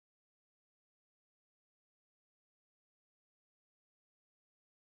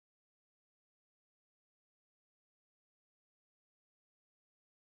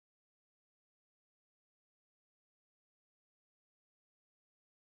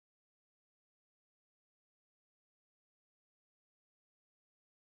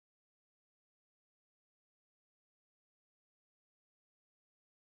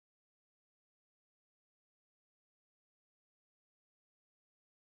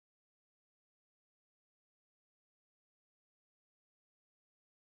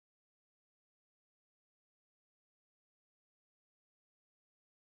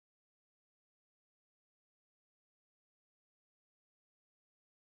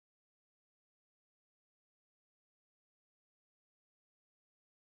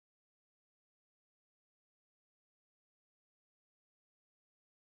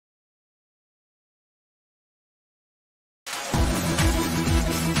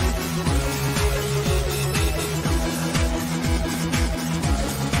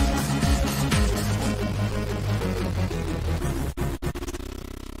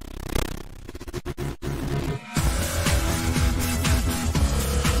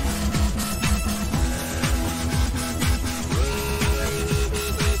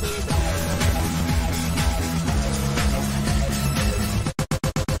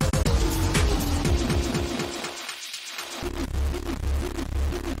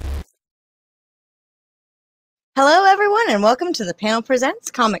Hello, everyone, and welcome to the Panel Presents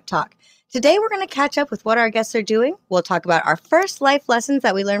Comic Talk. Today, we're going to catch up with what our guests are doing. We'll talk about our first life lessons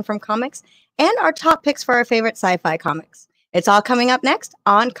that we learned from comics and our top picks for our favorite sci-fi comics. It's all coming up next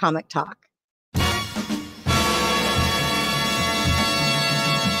on Comic Talk.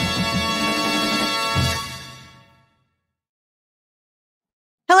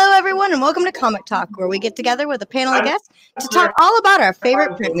 Hello, everyone, and welcome to Comic Talk, where we get together with a panel of guests to talk all about our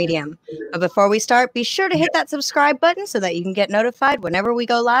favorite print medium. But before we start, be sure to hit that subscribe button so that you can get notified whenever we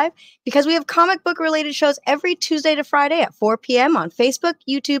go live, because we have comic book related shows every Tuesday to Friday at 4 p.m. on Facebook,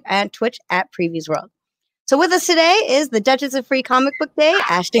 YouTube, and Twitch at Previews World. So with us today is the Duchess of Free Comic Book Day,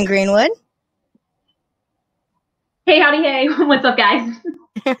 Ashton Greenwood. Hey, howdy, hey. What's up, guys?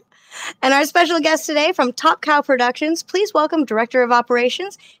 And our special guest today from Top Cow Productions, please welcome Director of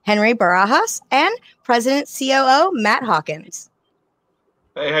Operations, Henry Barajas, and President COO, Matt Hawkins.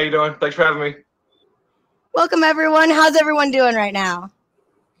 Hey, how you doing? Thanks for having me. Welcome, everyone. How's everyone doing right now?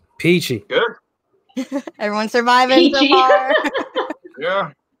 Peachy. Good. Everyone surviving so far?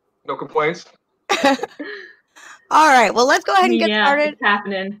 Yeah, no complaints. All right, well, let's go ahead and get started. It's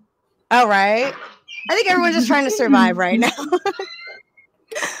happening. All right. I think everyone's just trying to survive right now.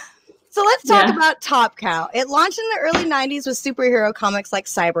 So let's talk about Top Cow. It launched in the early 90s with superhero comics like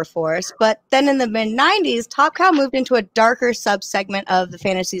Cyberforce, but then in the mid-90s, Top Cow moved into a darker sub-segment of the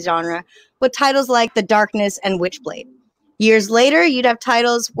fantasy genre with titles like The Darkness and Witchblade. Years later, you'd have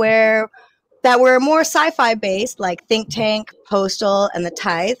titles that were more sci-fi based, like Think Tank, Postal, and The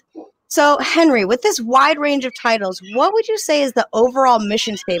Tithe. So, Henry, with this wide range of titles, what would you say is the overall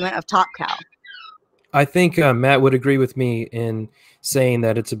mission statement of Top Cow? I think Matt would agree with me in saying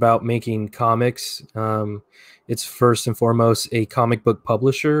that it's about making comics. It's first and foremost a comic book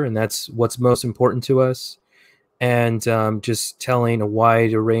publisher, and that's what's most important to us. And just telling a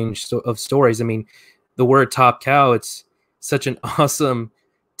wide range of stories. I mean, the word Top Cow, it's such an awesome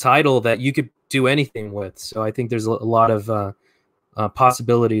title that you could do anything with. So I think there's a lot of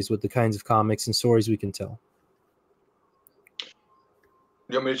possibilities with the kinds of comics and stories we can tell.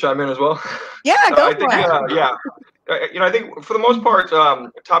 You want me to chime in as well? Yeah, go for it. Yeah. I think for the most part,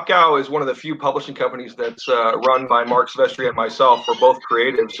 Top Cow is one of the few publishing companies that's run by Mark Silvestri and myself. We're both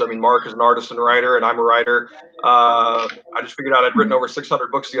creatives. I mean, Mark is an artist and writer, and I'm a writer. I just figured out I'd written over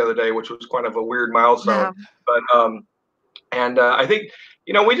 600 books the other day, which was kind of a weird milestone. Yeah. But I think,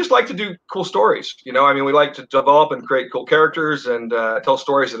 we just like to do cool stories. I mean, we like to develop and create cool characters and tell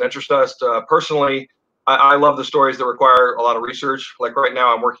stories that interest us. Personally, I love the stories that require a lot of research. Like right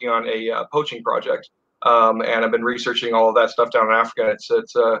now, I'm working on a poaching project, and I've been researching all of that stuff down in Africa. It's kind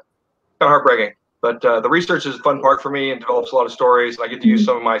of heartbreaking, but the research is a fun part for me and develops a lot of stories. And I get to use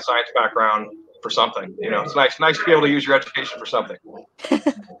some of my science background for something. It's nice to be able to use your education for something.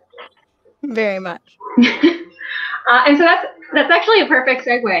 Very much. And so that's actually a perfect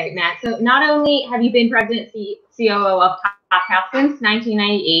segue, Matt. So not only have you been president COO of Top Cow since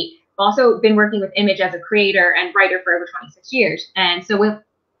 1998. Also been working with Image as a creator and writer for over 26 years. And so with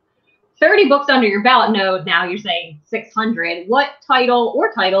 30 books under your belt, now you're saying 600. What title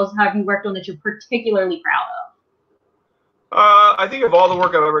or titles have you worked on that you're particularly proud of? I think of all the work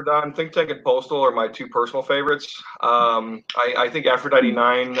I've ever done, Think Tank and Postal are my two personal favorites. I think Aphrodite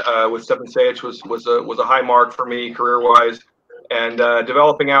 9 with Stephen Sayich was a high mark for me career-wise. And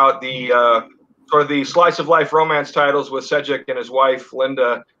developing out the sort of the slice of life romance titles with Cedric and his wife,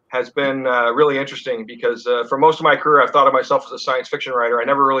 Linda, has been really interesting because for most of my career, I've thought of myself as a science fiction writer. I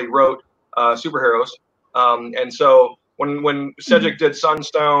never really wrote superheroes. And so when Cedric did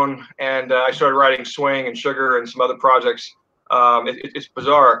Sunstone and I started writing Swing and Sugar and some other projects, it's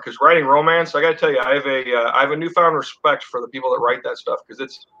bizarre because writing romance, I got to tell you, I have a newfound respect for the people that write that stuff because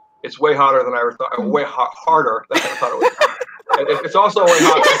it's way hotter than I ever thought, way harder than I ever thought it was. It's also way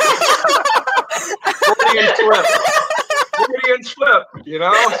hotter. Freudian slip. Freudian slip,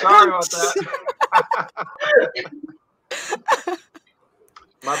 Sorry about that.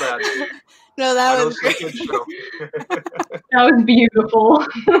 My bad. No, that was great. That was beautiful.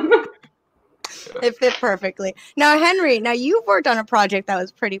 It fit perfectly. Now, Henry, you've worked on a project that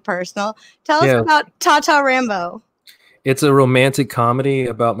was pretty personal. Tell us about Tata Rambo. It's a romantic comedy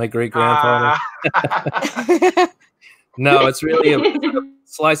about my great-grandfather. No, it's really a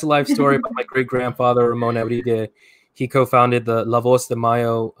slice of life story about my great-grandfather, Ramon Enrique. He co-founded the La Voz de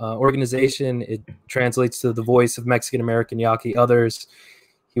Mayo organization. It translates to the voice of Mexican-American Yaqui others.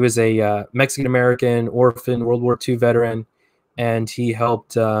 He was a Mexican-American orphan World War II veteran, and he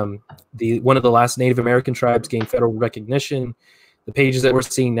helped one of the last Native American tribes gain federal recognition. The pages that we're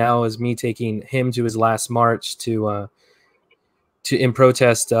seeing now is me taking him to his last march in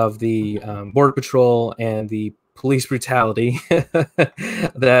protest of the Border Patrol and the police brutality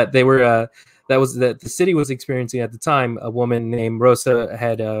that they were that the city was experiencing at the time. A woman named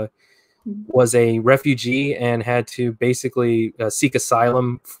Rosa was a refugee and had to basically seek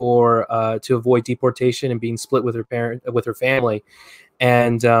asylum for to avoid deportation and being split with her family.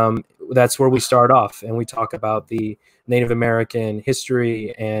 And that's where we start off, and we talk about the Native American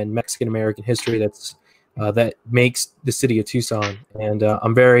history and Mexican American history that makes the city of Tucson. And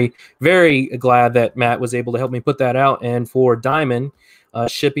I'm very, very glad that Matt was able to help me put that out. And for Diamond,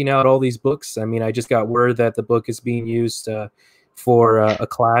 shipping out all these books. I mean, I just got word that the book is being used for a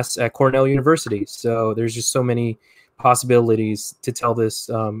class at Cornell University. So there's just so many possibilities to tell this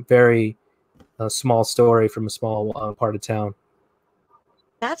very small story from a small part of town.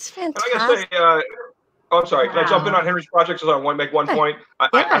 That's fantastic. Can I just say, I'm sorry, can I jump in on Henry's project? So I want to make one point.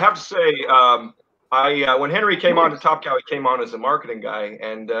 I have to say, when Henry came on to Top Cow, he came on as a marketing guy,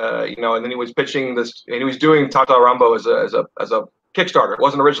 and and then he was pitching this, and he was doing Tata Rambo as a Kickstarter. It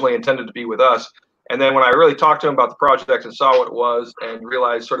wasn't originally intended to be with us. And then when I really talked to him about the project and saw what it was and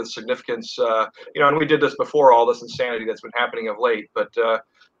realized sort of the significance, and we did this before all this insanity that's been happening of late, but I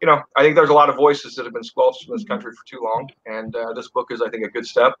think there's a lot of voices that have been squelched in this country for too long, and this book is, I think, a good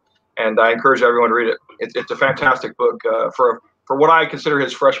step, and I encourage everyone to read it. It's a fantastic book for what I consider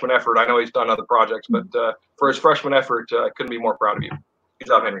his freshman effort. I know he's done other projects, but for his freshman effort, I couldn't be more proud of you. Good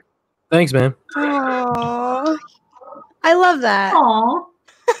job, Henry. Thanks, man. Aww. I love that. Aww.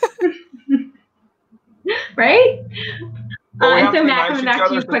 Right? And so Matt, coming back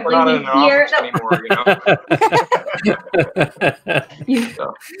to you quickly, we hear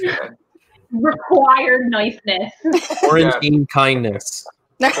so, required niceness. Quarantine kindness.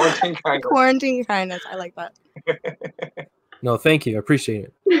 Quarantine kindness. Quarantine kindness. I like that. No, thank you. I appreciate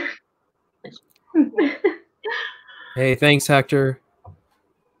it. Hey, thanks, Hector.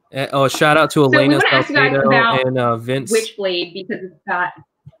 Shout out to Elena Salcedo and Vince. Witchblade, because it's got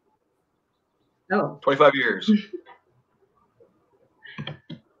 25 years.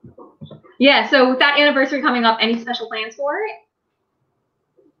 Yeah, so with that anniversary coming up, any special plans for it?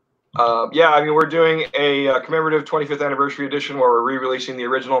 Yeah, I mean, we're doing a commemorative 25th anniversary edition where we're re-releasing the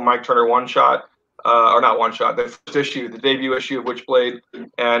original Mike Turner one-shot, or not one-shot, the first issue, the debut issue of Witchblade,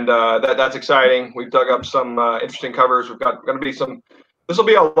 and that's exciting. We've dug up some interesting covers. We've got going to be some. This will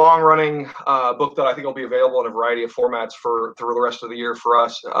be a long-running book that I think will be available in a variety of formats for the rest of the year for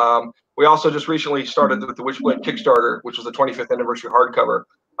us. We also just recently started with the Witchblade Kickstarter, which was the 25th anniversary hardcover,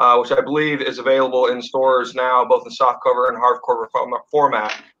 which I believe is available in stores now, both in softcover and hardcover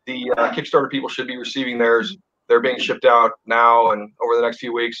format. The Kickstarter people should be receiving theirs. They're being shipped out now and over the next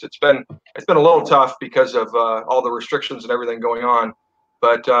few weeks. It's been a little tough because of all the restrictions and everything going on,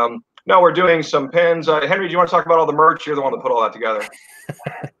 but no, we're doing some pins. Henry, do you want to talk about all the merch? You're the one that put all that together.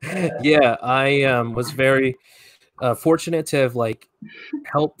 Yeah, I was very fortunate to have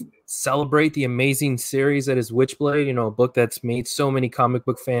helped celebrate the amazing series that is Witchblade. A book that's made so many comic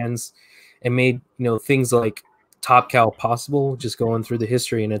book fans and made things like Top Cow possible. Just going through the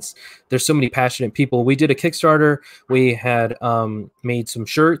history, and there's so many passionate people. We did a Kickstarter. We had made some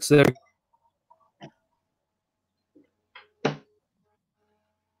shirts that are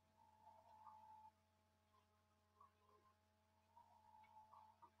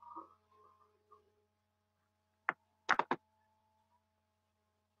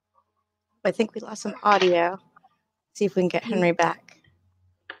I think we lost some audio. See if we can get Henry back.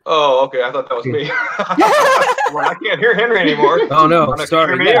 Oh, okay. I thought that was me. Well, I can't hear Henry anymore. Oh no,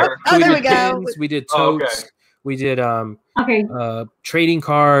 sorry. Yeah. Oh, there we go. Pins, we did totes. Okay. We did trading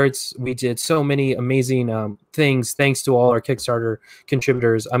cards. We did so many amazing things. Thanks to all our Kickstarter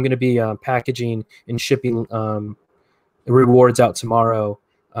contributors. I'm going to be packaging and shipping rewards out tomorrow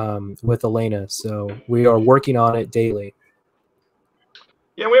with Elena. So we are working on it daily.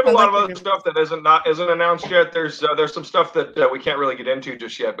 Yeah, we have a lot of other stuff that isn't announced yet. There's some stuff that we can't really get into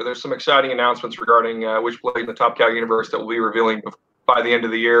just yet, but there's some exciting announcements regarding Witchblade in the Top Cow universe that we'll be revealing by the end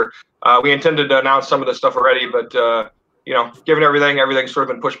of the year. We intended to announce some of this stuff already, but given everything's sort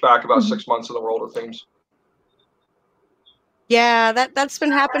of been pushed back about 6 months in the world of things. Yeah, that's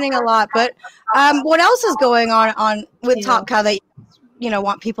been happening a lot. But what else is going on with Top Cow that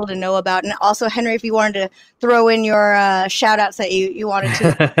want people to know about? And also, Henry, if you wanted to throw in your shout outs that you wanted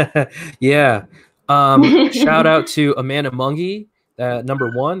to. Yeah. Shout out to Amanda Mungie,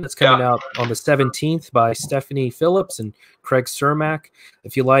 #1. That's coming out on the 17th by Stephanie Phillips and Craig Cermak.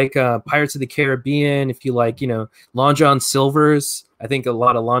 If you like Pirates of the Caribbean, if you like, Long John Silver's, I think a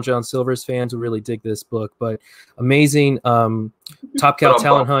lot of Long John Silver's fans will really dig this book. But amazing Top Cow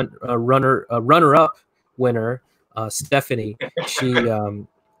Talent Hunt runner-up winner, Stephanie. She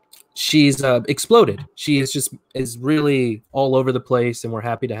she's exploded. She is really all over the place, and we're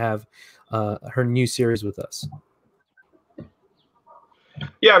happy to have her new series with us.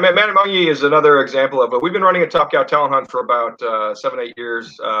 Yeah, Man Among Ye is another example of it. We've been running a Top Cow talent hunt for about 7-8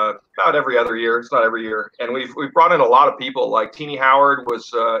 years, about every other year. It's not every year, and we've brought in a lot of people. Like Teenie Howard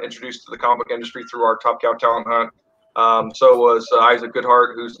was introduced to the comic book industry through our Top Cow talent hunt. So was Isaac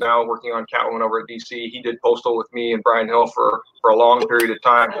Goodhart, who's now working on Catwoman over at DC. He did Postal with me and Brian Hill for a long period of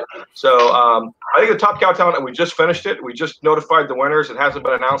time. So I think the Top Cow talent, we just finished it. We just notified the winners. It hasn't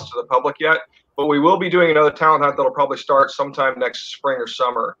been announced to the public yet. But we will be doing another talent hunt that'll probably start sometime next spring or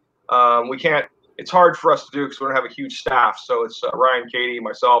summer. We can't. It's hard for us to do because we don't have a huge staff. So it's Ryan, Katie,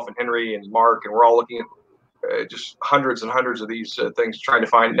 myself, and Henry and Mark, and we're all looking at just hundreds and hundreds of these things, trying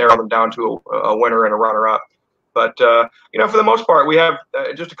to narrow them down to a winner and a runner-up. But you know, for the most part, we have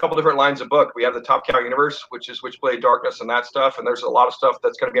just a couple different lines of book. We have the Top Cow universe, which is Witchblade Darkness and that stuff, and there's a lot of stuff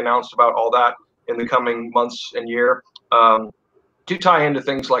that's going to be announced about all that in the coming months and year. To tie into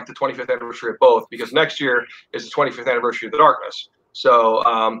things like the 25th anniversary of both, because next year is the 25th anniversary of the Darkness. So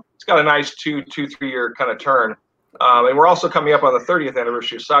it's got a nice 2-3 year kind of turn. And we're also coming up on the 30th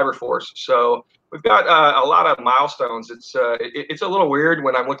anniversary of Cyberforce. So we've got a lot of milestones. It's a little weird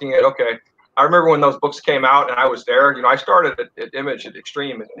when I'm looking at, okay, I remember when those books came out and I was there. You know, I started at Image at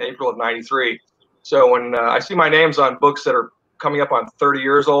Extreme in April of '93. So when I see my names on books that are coming up on 30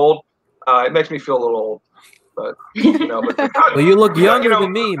 years old, it makes me feel a little old. But you know, well, you look younger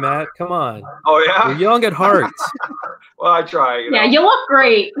than me, Matt. Come on. Oh yeah, you're young at heart. Well, I try. You know. Yeah, you look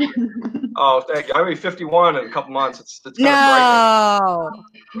great. Oh, thank you. I'll be 51 in a couple months. It's no.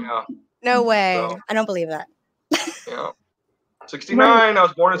 Yeah. No way. So, I don't believe that. Yeah. 69. I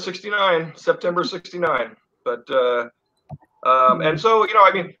was born in 69, September 69. But and so, you know,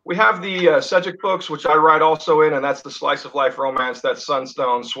 I mean, we have the Cedric books, which I write also in, and that's the slice of life romance. That's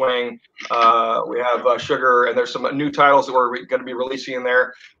Sunstone, Swing. We have Sugar, and there's some new titles that we're going to be releasing in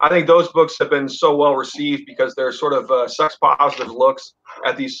there. I think those books have been so well received because they're sort of sex positive looks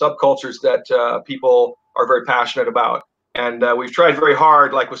at these subcultures that people are very passionate about. And we've tried very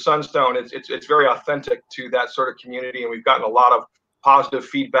hard, like with Sunstone, it's very authentic to that sort of community, and we've gotten a lot of positive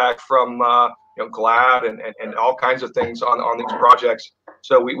feedback from you know, GLAAD and all kinds of things on these projects.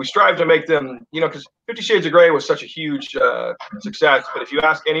 So we strive to make them, you know, because 50 Shades of Grey was such a huge success. But if you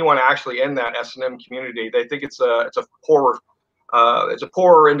ask anyone actually in that S&M community, they think it's a poor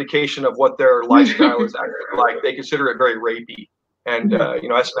indication of what their lifestyle is actually like. They consider it very rapey. And you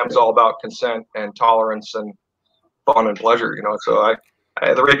know, S&M is all about consent and tolerance and fun and pleasure. You know, so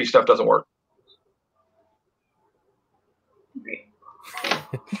the rapey stuff doesn't work.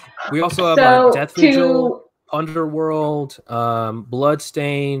 We also have Death Vigil, Underworld,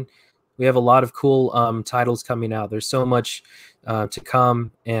 Bloodstain. We have a lot of cool titles coming out. There's so much to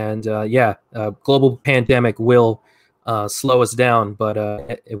come, and yeah, global pandemic will slow us down, but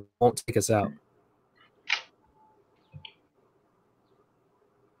it won't take us out.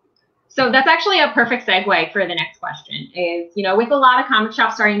 So that's actually a perfect segue for the next question. Is, you know, with a lot of comic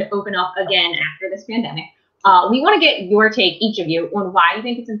shops starting to open up again after this pandemic, we want to get your take, each of you, on why you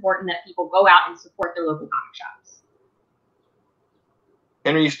think it's important that people go out and support their local comic shops.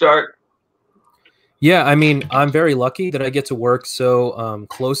 Henry, you start. Yeah, I mean, I'm very lucky that I get to work so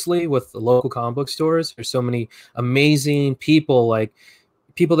closely with the local comic book stores. There's so many amazing people, like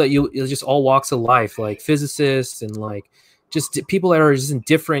people that you just all walks of life, like physicists and like just people that are just in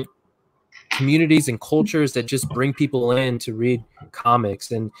different communities and cultures that just bring people in to read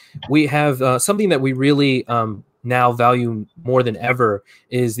comics. And we have something that we really now value more than ever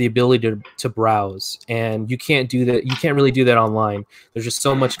is the ability to browse. And you can't do that. You can't really do that online. There's just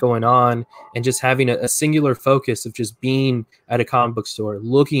so much going on, and just having a singular focus of just being at a comic book store,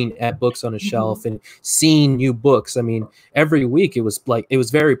 looking at books on a shelf and seeing new books. I mean, every week it was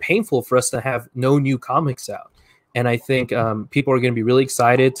very painful for us to have no new comics out. And I think people are going to be really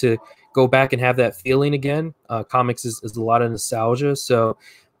excited to go back and have that feeling again. Comics is a lot of nostalgia. So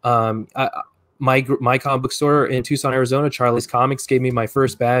my comic book store in Tucson, Arizona, Charlie's Comics, gave me my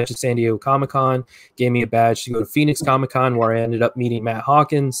first badge at San Diego Comic-Con, gave me a badge to go to Phoenix Comic-Con, where I ended up meeting Matt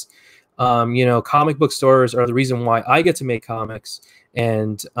Hawkins. You know, comic book stores are the reason why I get to make comics.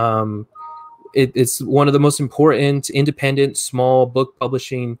 And it's one of the most important independent small book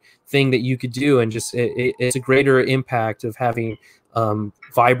publishing thing that you could do. And just it's a greater impact of having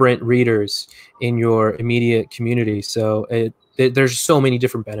vibrant readers in your immediate community. So there's so many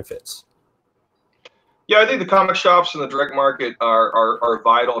different benefits. Yeah, I think the comic shops and the direct market are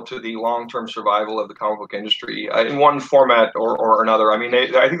vital to the long-term survival of the comic book industry in one format or another. I mean,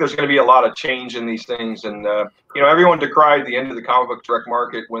 I think there's going to be a lot of change in these things, and you know, everyone decried the end of the comic book direct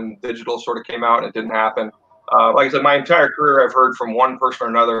market when digital sort of came out and it didn't happen. Like I said, my entire career, I've heard from one person or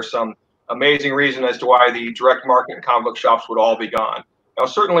another some amazing reason as to why the direct market and comic book shops would all be gone. Now,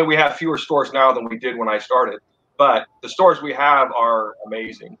 certainly we have fewer stores now than we did when I started, but the stores we have are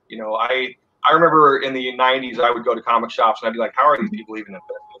amazing. You know, I remember in the 90s, I would go to comic shops and I'd be like, how are these people even in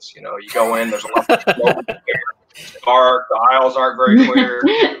business? You know, you go in, there's a lot of smoke, it's dark, the aisles aren't very clear,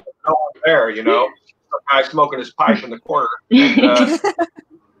 no one there, you know, some guy smoking his pipe in the corner. And,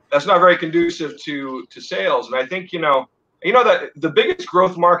 that's not very conducive to sales. And I think, you know that the biggest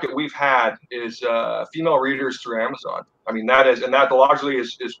growth market we've had is female readers through Amazon. I mean, that largely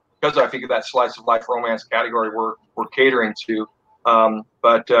is because I think of that slice of life romance category we're catering to.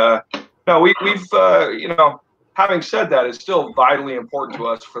 No, we've you know, having said that, it's still vitally important to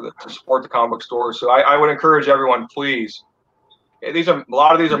us to support the comic book stores. So I would encourage everyone, please. A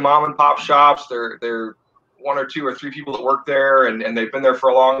lot of these are mom and pop shops. They're one or two or three people that work there, and they've been there for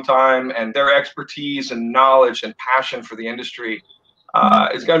a long time, and their expertise and knowledge and passion for the industry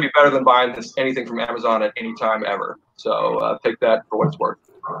is going to be better than buying anything from Amazon at any time ever. So take that for what it's worth.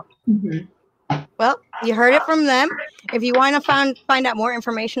 Mm-hmm. Well, you heard it from them. If you want to find out more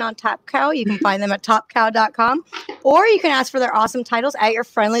information on Top Cow, you can find them at topcow.com, or you can ask for their awesome titles at your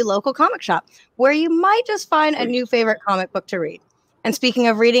friendly local comic shop, where you might just find a new favorite comic book to read. And speaking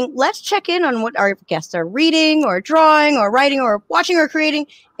of reading, let's check in on what our guests are reading or drawing or writing or watching or creating.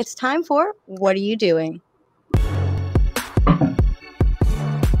 It's time for What Are You Doing?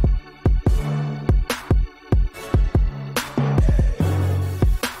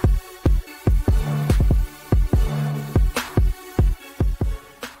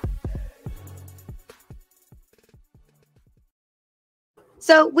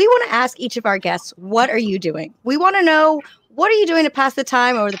 So we want to ask each of our guests, what are you doing? We want to know, what are you doing to pass the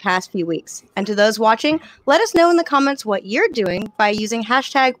time over the past few weeks? And to those watching, let us know in the comments what you're doing by using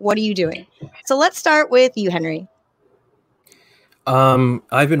hashtag what are you doing. So let's start with you, Henry.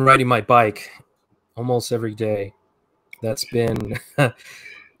 I've been riding my bike almost every day. That's been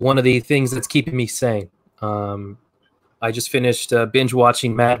one of the things that's keeping me sane. I just finished binge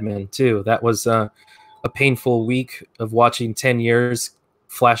watching Mad Men too. That was a painful week of watching 10 years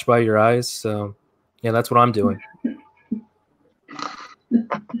flash by your eyes. So yeah, that's what I'm doing.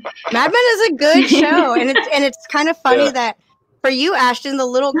 Mad Men is a good show, and it's kind of funny that for you, Ashton, the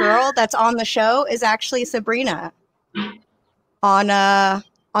little girl that's on the show is actually Sabrina on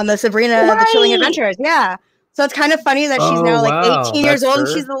the Sabrina the Chilling Adventures. Yeah, so it's kind of funny that she's now like 18 years old and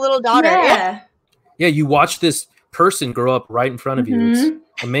she's the little daughter. Yeah, you watch this person grow up right in front of you. Mm-hmm.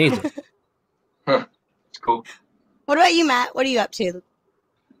 It's amazing. It's cool. What about you, Matt? What are you up to?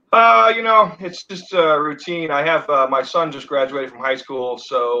 You know, it's just a routine. I have my son just graduated from high school,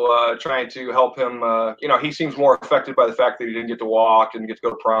 so trying to help him. You know, he seems more affected by the fact that he didn't get to walk, didn't get to go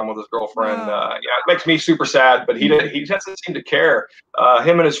to prom with his girlfriend. Yeah, it makes me super sad, but he doesn't seem to care.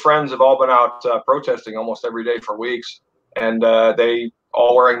 Him and his friends have all been out protesting almost every day for weeks, and they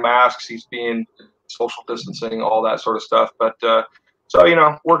all wearing masks. He's being social distancing, all that sort of stuff. But so, you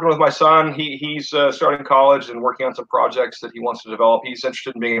know, working with my son, he's starting college and working on some projects that he wants to develop. He's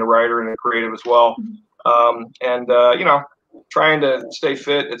interested in being a writer and a creative as well. You know, trying to stay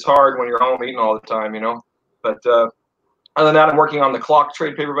fit. It's hard when you're home eating all the time, you know. But other than that, I'm working on the Clock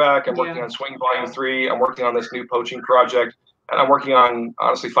trade paperback. I'm working on Swing Volume 3. I'm working on this new poaching project. And I'm working on,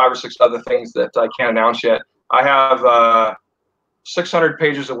 honestly, 5 or 6 other things that I can't announce yet. I have 600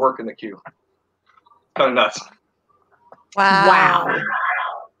 pages of work in the queue. Kind of nuts. Wow.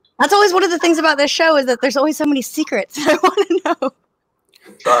 That's always one of the things about this show, is that there's always so many secrets I want to know.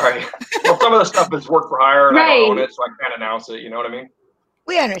 Sorry. Well, some of the stuff is work for hire, and I don't own it, so I can't announce it. You know what I mean?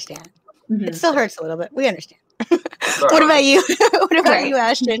 We understand. Mm-hmm. It still hurts a little bit. We understand. What about you? What about you,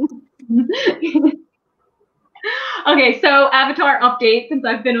 Ashton? Okay, so Avatar update, since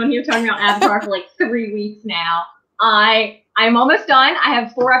I've been on here talking about Avatar for like 3 weeks now. I'm almost done. I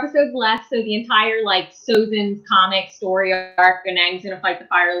have 4 episodes left, so the entire like Sozin's comic story arc, and Aang's gonna fight the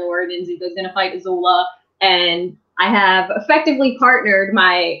Fire Lord, and Zuko's gonna fight Azula, and I have effectively partnered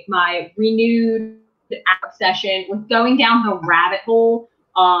my renewed obsession with going down the rabbit hole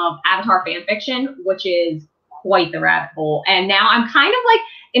of Avatar fanfiction, which is quite the rabbit hole. And now I'm kind of like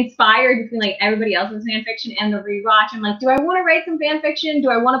inspired between like everybody else's fan fiction and the rewatch. I'm like, do I want to write some fan fiction? Do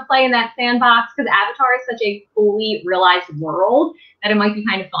I want to play in that sandbox? Because Avatar is such a fully realized world that it might be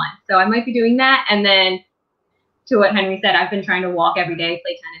kind of fun. So I might be doing that. And then to what Henry said, I've been trying to walk every day,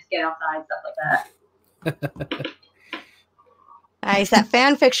 play tennis, get outside, stuff like that. Nice, that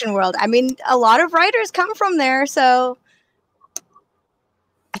fan fiction world. I mean, a lot of writers come from there, so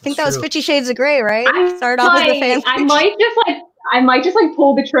I think that was 50 Shades of Grey, right? Started off with the fan fiction. I might just like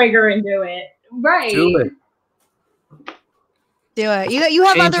pull the trigger and do it. Right. Do it. Do it. You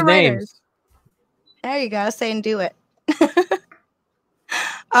have Change other names. writers. There you go, saying do it.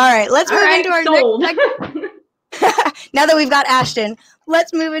 All right, let's move into our next segment. Now that we've got Ashton,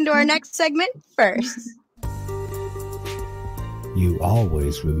 let's move into our next segment first. You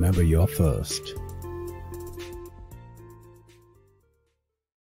always remember your first.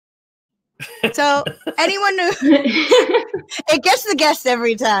 So anyone who it gets the guest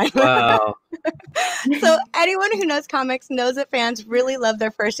every time. Wow. So anyone who knows comics knows that fans really love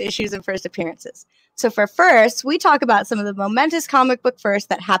their first issues and first appearances. So for first, we talk about some of the momentous comic book firsts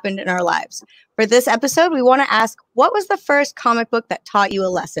that happened in our lives. For this episode, we want to ask, what was the first comic book that taught you a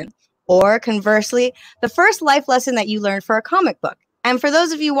lesson? Or conversely, the first life lesson that you learned for a comic book. And for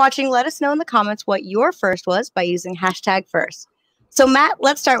those of you watching, let us know in the comments what your first was by using #first. So Matt,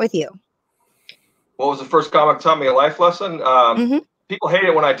 let's start with you. What was the first comic that taught me a life lesson? People hate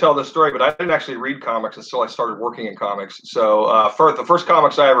it when I tell this story, but I didn't actually read comics until I started working in comics. So the first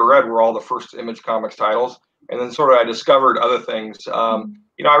comics I ever read were all the first Image Comics titles. And then sort of I discovered other things. You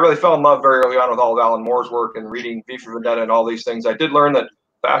know, I really fell in love very early on with all of Alan Moore's work and reading V for Vendetta and all these things. I did learn that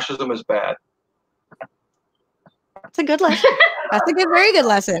fascism is bad. That's a good lesson. That's a very good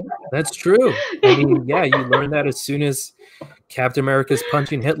lesson. That's true. I mean, yeah, you learn that as soon as Captain America's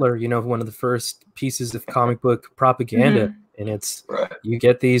punching Hitler, you know, one of the first pieces of comic book propaganda. And it's, you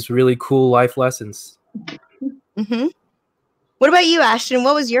get these really cool life lessons. What about you, Ashton?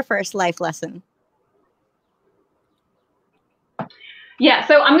 What was your first life lesson? Yeah,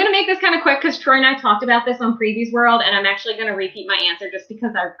 so I'm going to make this kind of quick because Troy and I talked about this on Previews World, and I'm actually going to repeat my answer just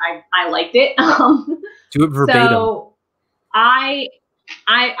because I liked it. Do it verbatim. So I feel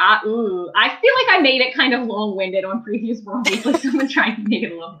like I made it kind of long-winded on Previews World weekly, so I'm going to try and make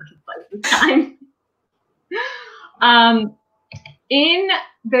it a little more concise this time.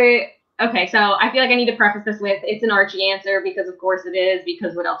 Okay, so I feel like I need to preface this with, it's an Archie answer because of course it is,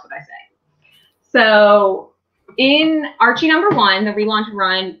 because what else would I say? So in Archie #1, the relaunch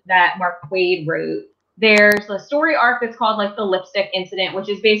run that Mark Waid wrote, there's a story arc that's called like the lipstick incident, which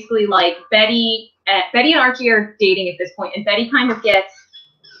is basically like Betty and Archie are dating at this point, and Betty kind of gets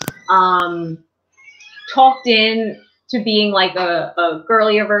talked in to being like a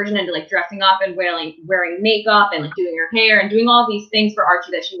girlier version and like dressing up and wearing makeup and like doing her hair and doing all these things for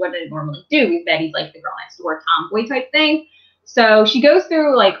Archie that she wouldn't normally do, because Betty's like the girl next door tomboy type thing. So she goes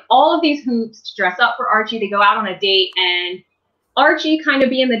through like all of these hoops to dress up for Archie. They go out on a date, and Archie, kind of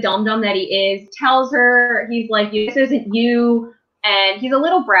being the dum-dum that he is, tells her, he's like, this isn't you. And he's a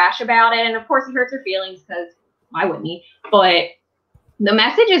little brash about it. And of course he hurts her feelings because why wouldn't he? But the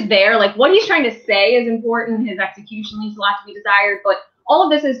message is there. Like what he's trying to say is important. His execution leaves a lot to be desired. But all of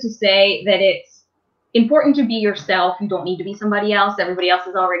this is to say that it's important to be yourself. You don't need to be somebody else. Everybody else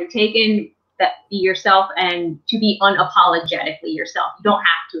is already taken. That be yourself, and to be unapologetically yourself. You don't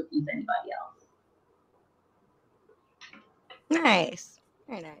have to appease anybody else. Nice.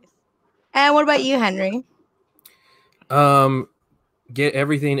 Very nice. And what about you, Henry? Get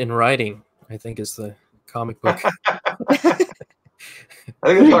everything in writing, I think, is the comic book. I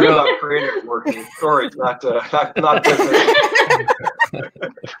think it's talking about creative work and stories, not business.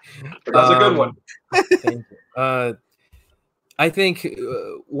 That's a good one. Thank you. I think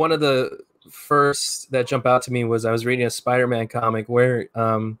one of the first that jumped out to me was I was reading a Spider-Man comic where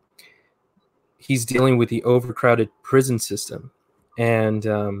he's dealing with the overcrowded prison system, and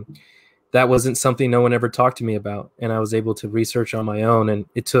that wasn't something no one ever talked to me about, and I was able to research on my own. And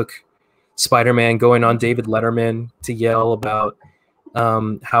it took Spider-Man going on David Letterman to yell about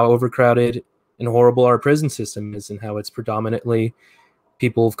how overcrowded and horrible our prison system is, and how it's predominantly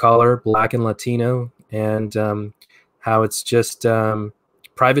people of color, Black and Latino, and how it's just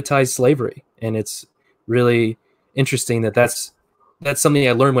privatized slavery. And it's really interesting that that's something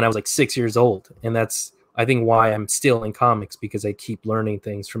I learned when I was like 6 years old, and that's, I think, why I'm still in comics, because I keep learning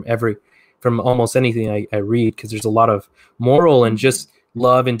things from almost anything I read, because there's a lot of moral and just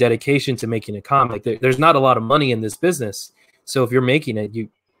love and dedication to making a comic. There's not a lot of money in this business, so if you're making it, you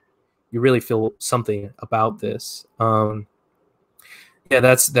really feel something about this. Yeah,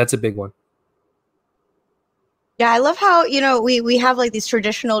 that's a big one. Yeah, I love how, you know, we have like these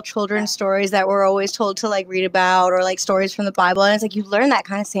traditional children's stories that we're always told to like read about, or like stories from the Bible, and it's like you learn that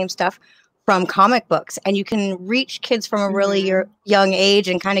kind of same stuff from comic books, and you can reach kids from a really young age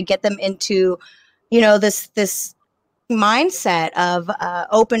and kind of get them into, you know, this mindset of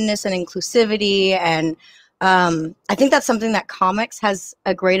openness and inclusivity, and I think that's something that comics has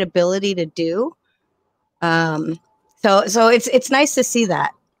a great ability to do. So it's nice to see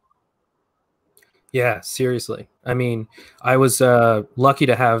that. Yeah, seriously. I mean, I was lucky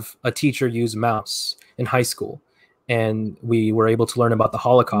to have a teacher use mouse in high school, and we were able to learn about the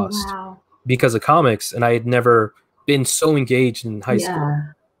Holocaust because of comics, and I had never been so engaged in high school.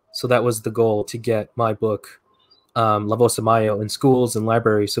 So that was the goal, to get my book, La Voz de Mayo, in schools and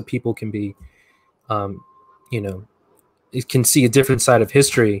libraries so people can be, you know, it can see a different side of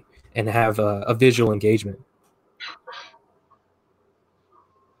history and have a visual engagement.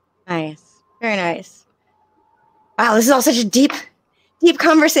 Nice. Very nice. Wow, this is all such a deep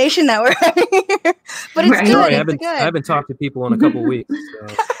conversation that we're having here. But it's good. I haven't talked to people in a couple weeks, so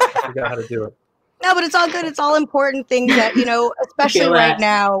I forgot how to do it. No, but it's all good. It's all important things that, you know, especially right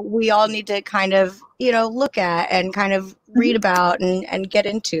now, we all need to kind of, you know, look at and kind of read about and get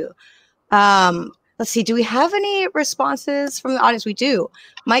into. Let's see. Do we have any responses from the audience? We do.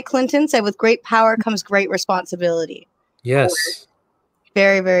 Mike Clinton said, with great power comes great responsibility. Yes.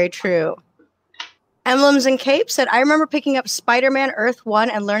 Very, very true. Emblems and Capes said, I remember picking up Spider-Man Earth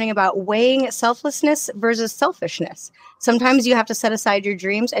 1 and learning about weighing selflessness versus selfishness. Sometimes you have to set aside your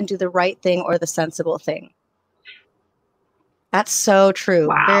dreams and do the right thing or the sensible thing. That's so true.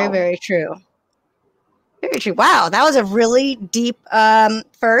 Wow. Very, very true. Very true. Wow, that was a really deep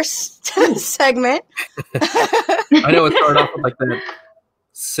first segment. I know it started off with like the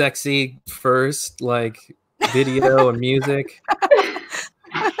sexy first, like video and music.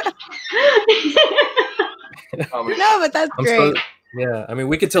 No, but that's great. Yeah, I mean,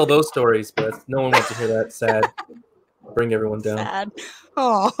 we could tell those stories, but no one wants to hear that. Sad. Bring everyone down. Sad.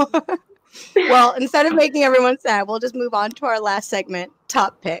 Oh. Well, instead of making everyone sad, we'll just move on to our last segment,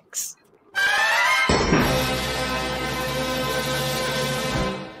 top picks.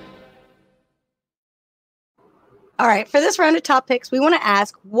 All right, for this round of top picks, we want to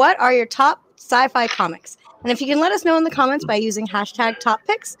ask, what are your top sci-fi comics? And if you can let us know in the comments by using hashtag top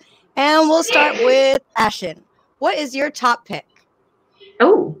picks. And we'll start with Ashton. What is your top pick?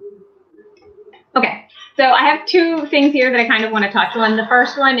 Oh, okay. So I have two things here that I kind of want to touch on. The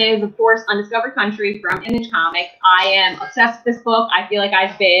first one is, of course, Undiscovered Country from Image Comics. I am obsessed with this book. I feel like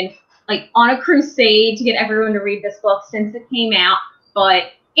I've been like on a crusade to get everyone to read this book since it came out.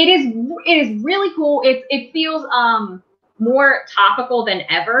 But it is really cool. It feels more topical than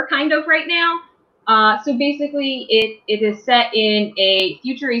ever, kind of right now. So basically, it is set in a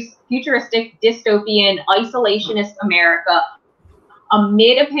futuristic, dystopian, isolationist America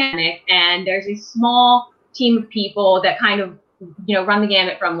amid a panic, and there's a small team of people that kind of, you know, run the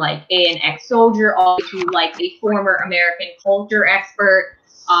gamut from like an ex-soldier all to like a former American culture expert,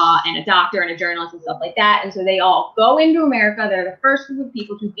 and a doctor and a journalist and stuff like that. And so they all go into America. They're the first group of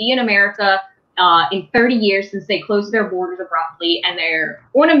people to be in America in 30 years since they closed their borders abruptly, and they're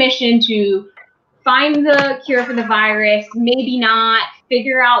on a mission to find the cure for the virus, maybe not,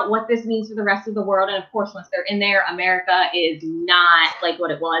 figure out what this means for the rest of the world. And of course, once they're in there, America is not like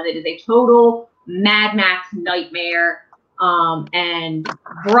what it was. It is a total Mad Max nightmare, and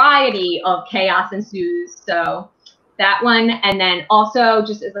variety of chaos ensues. So that one. And then also,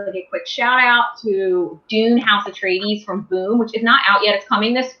 just as like a quick shout out to Dune House Atreides from Boom, which is not out yet. It's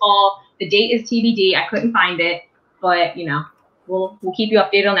coming this fall. The date is TBD. I couldn't find it, but you know, we'll keep you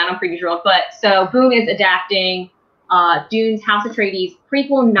updated on that on Previews World. But so Boom is adapting Dune's House Atreides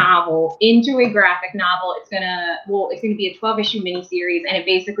prequel novel into a graphic novel. It's gonna be a 12-issue miniseries, and it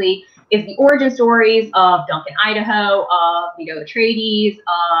basically is the origin stories of Duncan Idaho, of Leto Atreides,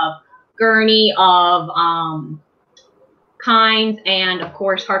 of Gurney, of Kynes, and of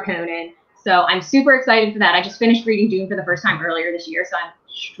course Harkonnen. So I'm super excited for that. I just finished reading Dune for the first time earlier this year, so I'm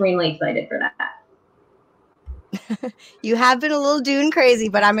extremely excited for that. You have been a little Dune crazy,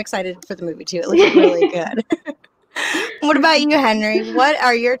 but I'm excited for the movie too. It looks really good. What about you, Henry? What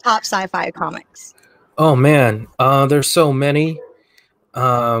are your top sci-fi comics? Oh man, there's so many.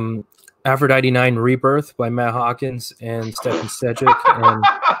 Aphrodite 9 Rebirth by Matt Hawkins and Stefan Sejic, and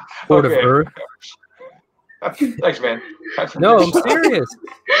Port of Earth. Thanks, man. No, I'm serious.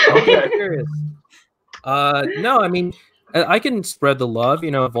 I'm serious. No, I mean, I can spread the love,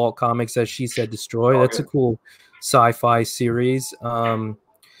 you know, of Vault Comics, as she said, Destroy. That's a cool sci-fi series. It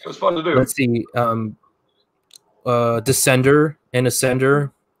was fun to do. Let's see. Descender and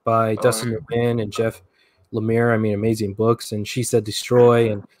Ascender by Dustin Nguyen and Jeff Lemire. I mean, amazing books. And She Said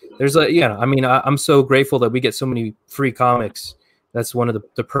Destroy. And there's I mean, I'm so grateful that we get so many free comics. That's one of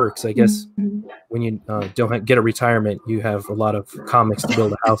the perks, I guess. When you don't get a retirement, you have a lot of comics to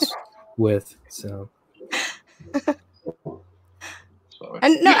build a house with. So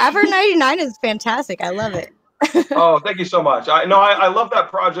And no, Aphrodite 99 is fantastic. I love it. Oh, thank you so much. I love that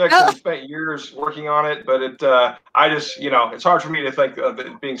project. I spent years working on it, but I just, it's hard for me to think of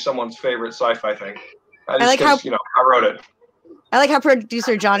it being someone's favorite sci-fi thing. I like how I wrote it. I like how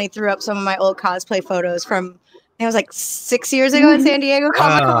producer Johnny threw up some of my old cosplay photos from, it was like 6 years ago in San Diego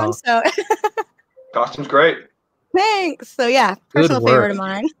Comic-Con. So costume's great. Thanks. So yeah, personal favorite of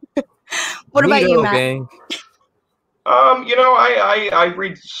mine. What about you, Matt? Gang. I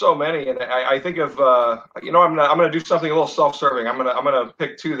read so many, and I think of I'm gonna do something a little self-serving. I'm gonna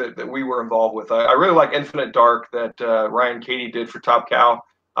pick two that we were involved with. I really like Infinite Dark that Ryan Cady did for Top Cow.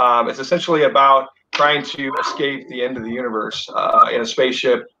 It's essentially about trying to escape the end of the universe in a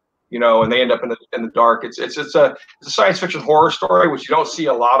spaceship, and they end up in the dark. It's a science fiction horror story, which you don't see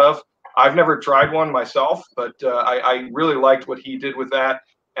a lot of. I've never tried one myself, but I really liked what he did with that.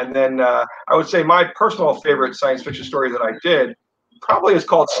 And then I would say my personal favorite science fiction story that I did probably is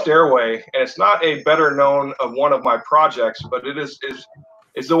called Stairway, and it's not a better known of one of my projects, but it is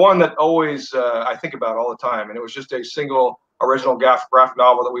the one that always I think about all the time. And it was just a single original graphic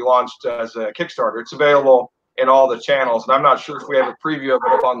novel that we launched as a Kickstarter. It's available in all the channels, and I'm not sure if we have a preview of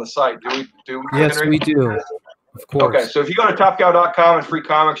it up on the site. Do we? Yes, Henry? we do. Of course. Okay, so if you go to topcow.com and free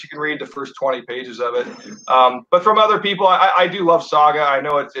comics, you can read the first 20 pages of it. But from other people, I do love Saga. I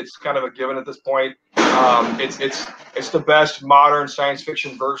know it's kind of a given at this point. It's the best modern science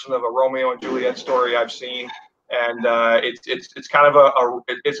fiction version of a Romeo and Juliet story I've seen, and it's kind of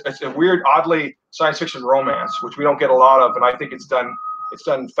it's a weird, oddly science fiction romance, which we don't get a lot of, and I think it's done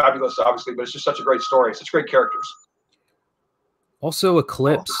fabulous, obviously. But it's just such a great story, such great characters. Also,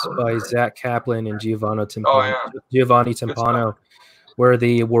 Eclipse by Zach Kaplan and Giovanni Timpano. Oh, yeah. Giovanni Timpano, where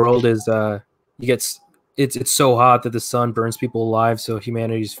the world is it's so hot that the sun burns people alive, so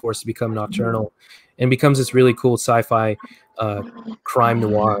humanity is forced to become nocturnal, and becomes this really cool sci-fi crime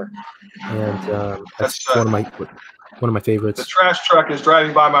noir. And that's one of my favorites. The trash truck is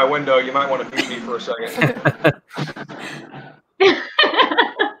driving by my window. You might want to mute me for a second.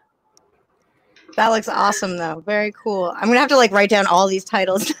 That looks awesome, though. Very cool. I'm gonna have to write down all these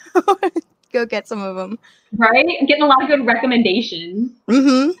titles. Go get some of them. Right? I'm getting a lot of good recommendations.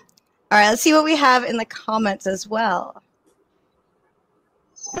 Mm-hmm. All right, let's see what we have in the comments as well.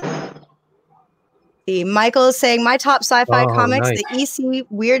 Michael is saying, my top sci-fi comics, nice. The EC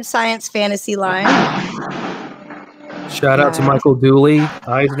Weird Science Fantasy line. Shout out to Michael Dooley,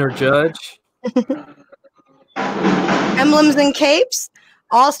 Eisner Judge. Emblems and Capes.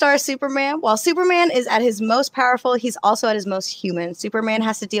 All-Star Superman. While Superman is at his most powerful, he's also at his most human. Superman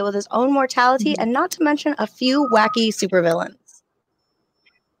has to deal with his own mortality and not to mention a few wacky supervillains.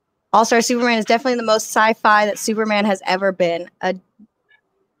 All-Star Superman is definitely the most sci-fi that Superman has ever been.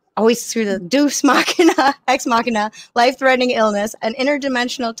 Always through the Deus Machina, Ex Machina, life-threatening illness, an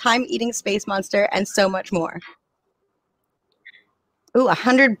interdimensional time-eating space monster, and so much more. Ooh,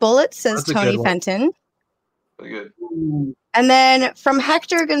 100 bullets, says Tony Fenton. Pretty good. And then from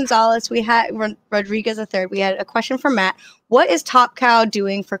Hector Gonzalez, we had Rodriguez III. We had a question from Matt. What is Top Cow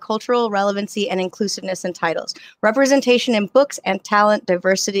doing for cultural relevancy and inclusiveness in titles, representation in books and talent,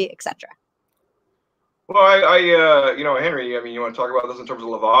 diversity, etc.? Well, Henry, you want to talk about this in terms of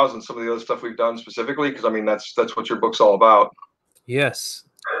Lavaz and some of the other stuff we've done specifically? Because, that's what your book's all about. Yes.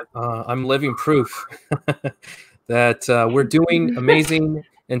 I'm living proof that we're doing amazing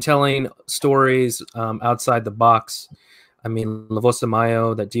and telling stories outside the box. La Voz de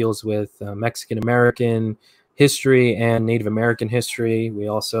Mayo, that deals with Mexican-American history and Native American history. We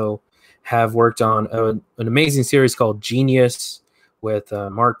also have worked on an amazing series called Genius with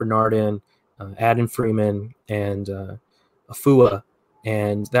Mark Bernardin, Adam Freeman, and Afua.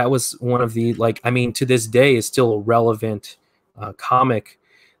 And that was one of the, to this day is still a relevant comic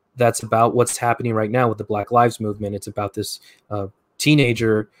that's about what's happening right now with the Black Lives Movement. It's about this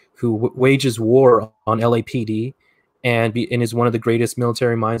teenager who wages war on LAPD and is one of the greatest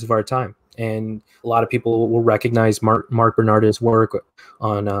military minds of our time. And a lot of people will recognize Mark Bernardin's work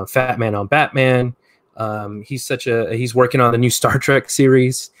on Fat Man on Batman. He's working on the new Star Trek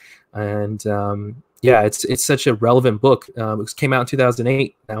series. And it's such a relevant book. It came out in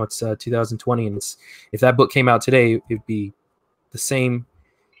 2008. Now it's 2020. And if that book came out today, it'd be the same.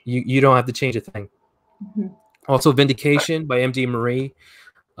 You don't have to change a thing. Mm-hmm. Also, Vindication by M.D. Marie.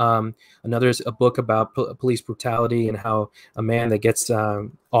 Another is a book about police brutality and how a man that gets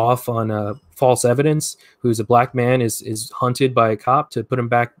off on false evidence, who's a black man, is hunted by a cop to put him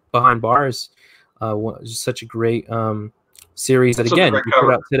back behind bars. Just such a great series that, again, we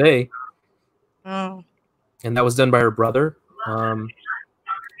put out today. Oh. And that was done by her brother.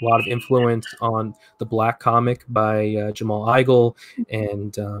 a lot of influence on the Black comic by Jamal Igle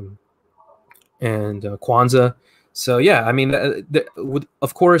and Kwanzaa. So yeah, I mean,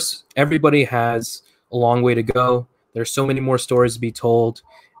 of course, everybody has a long way to go. There's so many more stories to be told,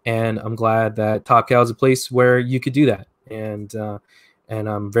 and I'm glad that Top Cow is a place where you could do that. And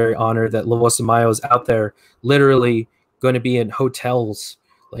I'm very honored that La Voz de Mayo is out there, literally going to be in hotels.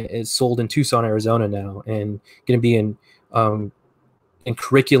 Like, it's sold in Tucson, Arizona now, and going to be in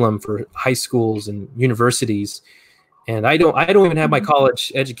curriculum for high schools and universities. And I don't even have my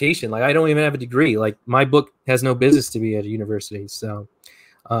college education. Like, I don't even have a degree. Like, my book has no business to be at a university. So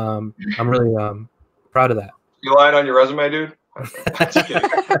I'm really proud of that. You lied on your resume, dude? That's okay.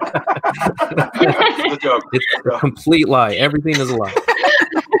 It's a joke. It's a complete lie. Everything is a lie.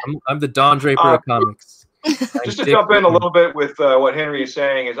 I'm the Don Draper of comics. Just to jump in a little bit with what Henry is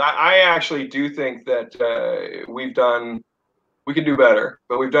saying is I actually do think that we can do better,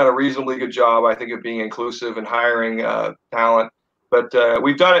 but we've done a reasonably good job, I think, of being inclusive and hiring talent. But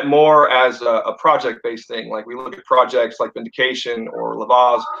we've done it more as a project-based thing. Like, we look at projects like Vindication or La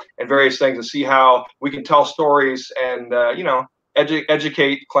Voz and various things to see how we can tell stories and,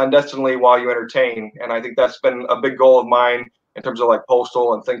 educate clandestinely while you entertain. And I think that's been a big goal of mine in terms of like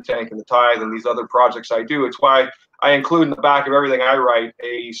Postal and Think Tank and The Tithe and these other projects I do. It's why I include in the back of everything I write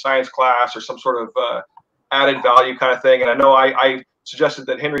a science class or some sort of added value kind of thing. And I know I suggested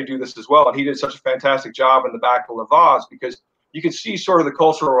that Henry do this as well, and he did such a fantastic job in the back of La Voz, because you can see sort of the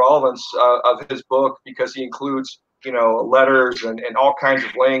cultural relevance of his book, because he includes, letters and all kinds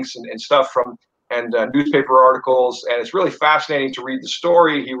of links and stuff from newspaper articles. And it's really fascinating to read the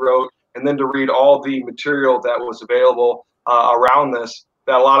story he wrote and then to read all the material that was available around this,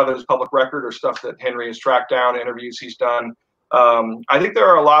 that a lot of it is public record or stuff that Henry has tracked down, interviews he's done. I think there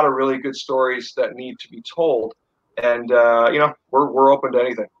are a lot of really good stories that need to be told. And, we're open to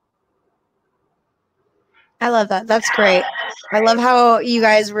anything. I love that. That's great. I love how you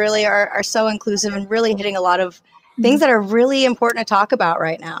guys really are so inclusive and really hitting a lot of things that are really important to talk about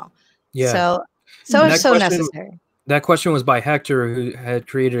right now. Yeah. So necessary. That question was by Hector, who had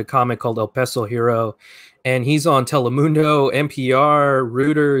created a comic called El Peso Hero, and he's on Telemundo, NPR,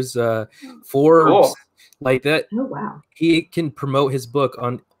 Reuters, Forbes, cool. Like that. Oh, wow. He can promote his book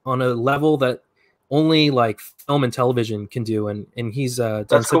on a level that only like film and television can do, and he's done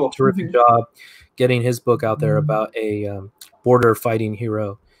such a terrific job getting his book out there about a border fighting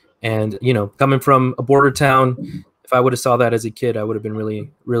hero. And coming from a border town, if I would have saw that as a kid, I would have been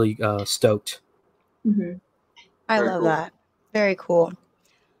really, really stoked. Mm-hmm. I love that. Very cool.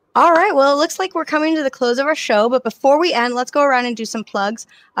 All right. Well, it looks like we're coming to the close of our show, but before we end, let's go around and do some plugs.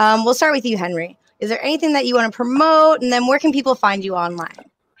 We'll start with you, Henry. Is there anything that you want to promote? And then where can people find you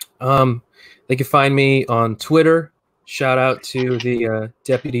online? They can find me on Twitter. Shout out to the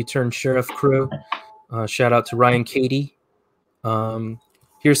deputy turned sheriff crew. Shout out to Ryan Cady.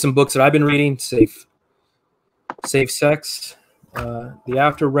 Here's some books that I've been reading. Safe Sex, The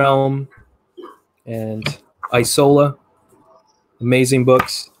After Realm, and Isola. Amazing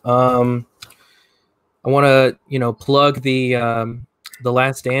books. I want to, plug the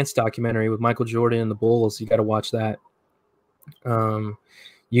Last Dance documentary with Michael Jordan and the Bulls. You got to watch that.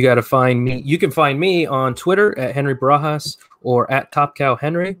 You got to find me. You can find me on Twitter at Henry Barajas or at Top Cow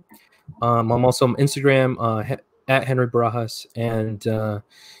Henry. I'm also on Instagram at Henry Barajas, and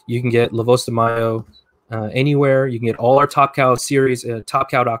you can get La Voz de Mayo anywhere. You can get all our Top Cow series at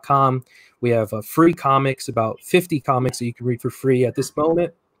topcow.com. We have free comics, about 50 comics that you can read for free at this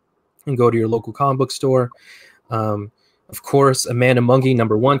moment, and go to your local comic book store. Of course, Amanda Mungie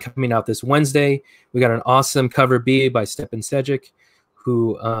 #1 coming out this Wednesday. We got an awesome cover B by Stepan Sejic,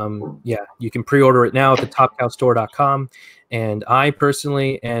 who, you can pre-order it now at the topcowstore.com. And I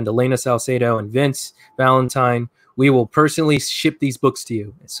personally, and Elena Salcedo and Vince Valentine, we will personally ship these books to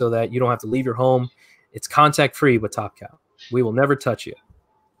you so that you don't have to leave your home. It's contact-free with Top Cow. We will never touch you.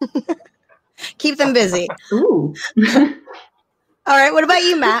 Keep them busy. Ooh. All right. What about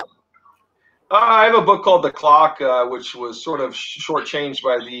you, Matt? I have a book called The Clock, which was sort of shortchanged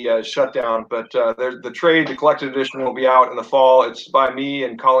by the shutdown. But the trade, the collected edition, will be out in the fall. It's by me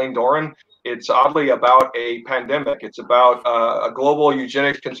and Colleen Doran. It's oddly about a pandemic. It's about a global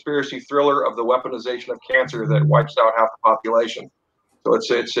eugenics conspiracy thriller of the weaponization of cancer that wipes out half the population. So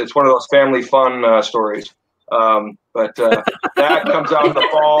it's one of those family fun stories. But that comes out in the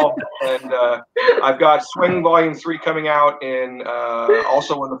fall, and I've got Swing Volume 3 coming out in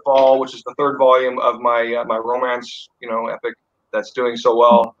also in the fall, which is the 3rd volume of my my romance, epic that's doing so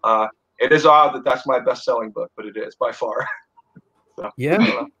well. It is odd that that's my best-selling book, but it is by far. So,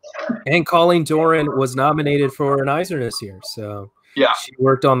 yeah, and Colleen Doran was nominated for an Eisner this year, so Yeah. She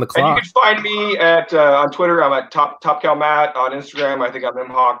worked on the And you clock. can find me at on Twitter. I'm at Top Cow Matt. On Instagram, I think I'm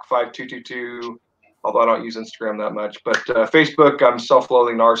mhawk5222. Although I don't use Instagram that much, but Facebook, I'm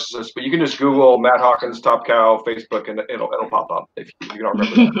Self-Loathing Narcissist. But you can just Google Matt Hawkins Top Cow Facebook, and it'll pop up if you don't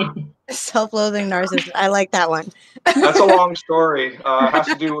remember that. Self-loathing narcissist. I like that one. That's a long story. Has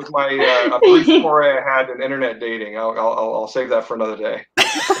to do with my a brief foray I had in internet dating. I'll save that for another day.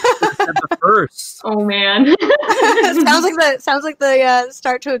 The first. Oh man. sounds like the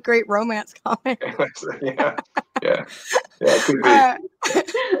start to a great romance comic. yeah. It could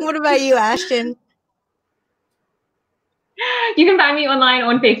be. What about you, Ashton? You can find me online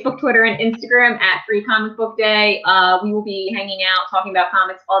on Facebook, Twitter, and Instagram at Free Comic Book Day. We will be hanging out, talking about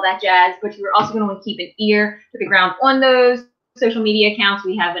comics, all that jazz. But you are also going to want to keep an ear to the ground on those social media accounts.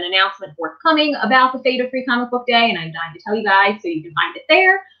 We have an announcement forthcoming about the fate of Free Comic Book Day, and I'm dying to tell you guys, so you can find it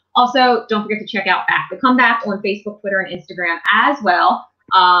there. Also, don't forget to check out Back the Comeback on Facebook, Twitter, and Instagram as well.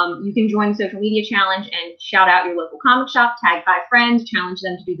 You can join the social media challenge and shout out your local comic shop, tag 5 friends, challenge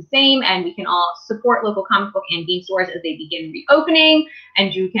them to do the same, and we can all support local comic book and game stores as they begin reopening.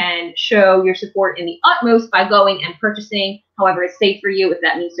 And you can show your support in the utmost by going and purchasing however is safe for you, if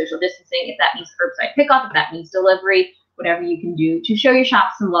that means social distancing, if that means curbside pickup, if that means delivery, whatever you can do to show your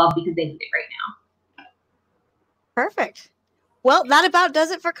shop some love because they need it right now. Perfect. Well, that about does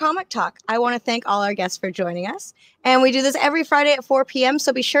it for Comic Talk. I want to thank all our guests for joining us. And we do this every Friday at 4 p.m.,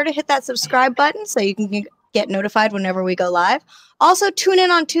 so be sure to hit that subscribe button so you can get notified whenever we go live. Also, tune in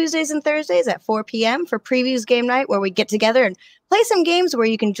on Tuesdays and Thursdays at 4 p.m. for Previews Game Night, where we get together and play some games where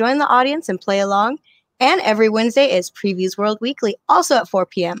you can join the audience and play along. And every Wednesday is Previews World Weekly, also at 4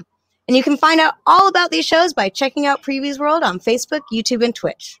 p.m. And you can find out all about these shows by checking out Previews World on Facebook, YouTube, and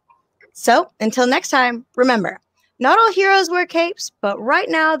Twitch. So, until next time, remember, not all heroes wear capes, but right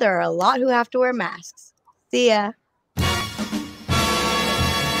now there are a lot who have to wear masks. See ya.